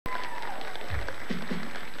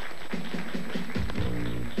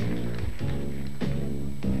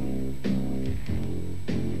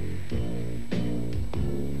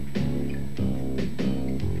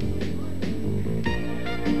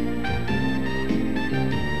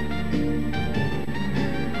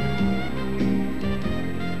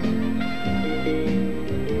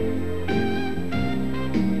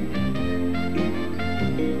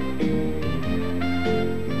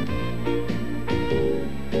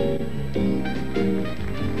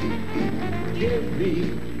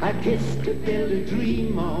me a kiss to build a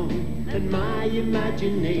dream on, and my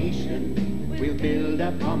imagination will build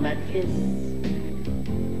upon that kiss.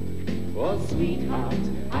 Oh, sweetheart,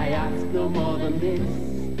 I ask no more than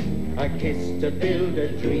this, a kiss to build a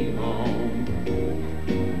dream on.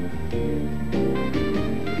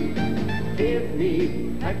 Give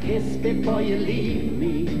me a kiss before you leave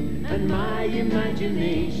me, and my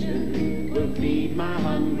imagination will feed my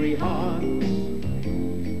hungry heart.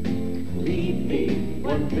 Leave me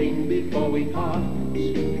one thing before we part,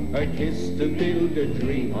 a kiss to build a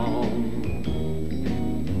dream on.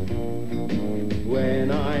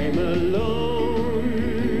 When I'm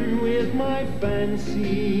alone with my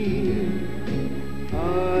fancy,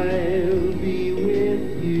 I'll be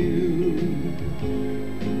with you,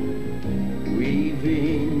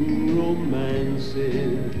 weaving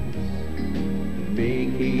romances,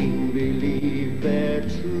 making believe they're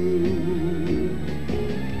true.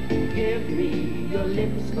 Give me your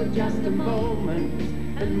lips for just a moment,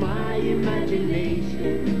 and my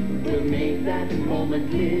imagination will make that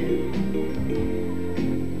moment live.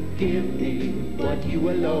 Give me what you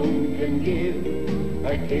alone can give,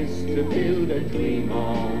 a kiss to build a dream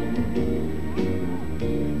on.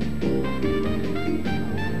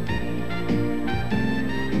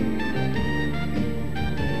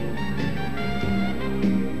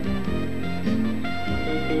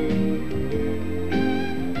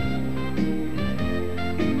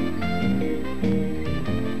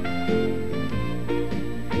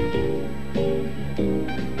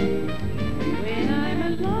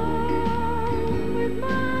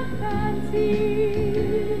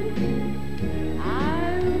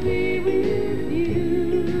 I'll be with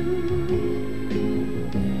you,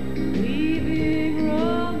 weaving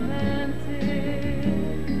romances,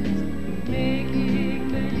 making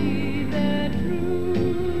believe they're true.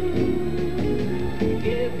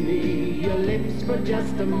 Give me your lips for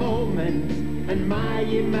just a moment, and my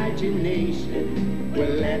imagination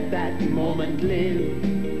will let that moment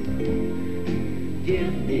live.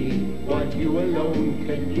 Give me what you alone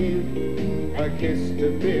can give, a kiss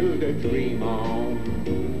to build a dream on.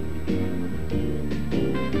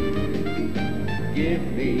 Give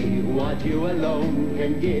me what you alone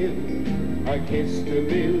can give, a kiss to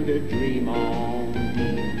build a dream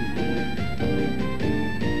on.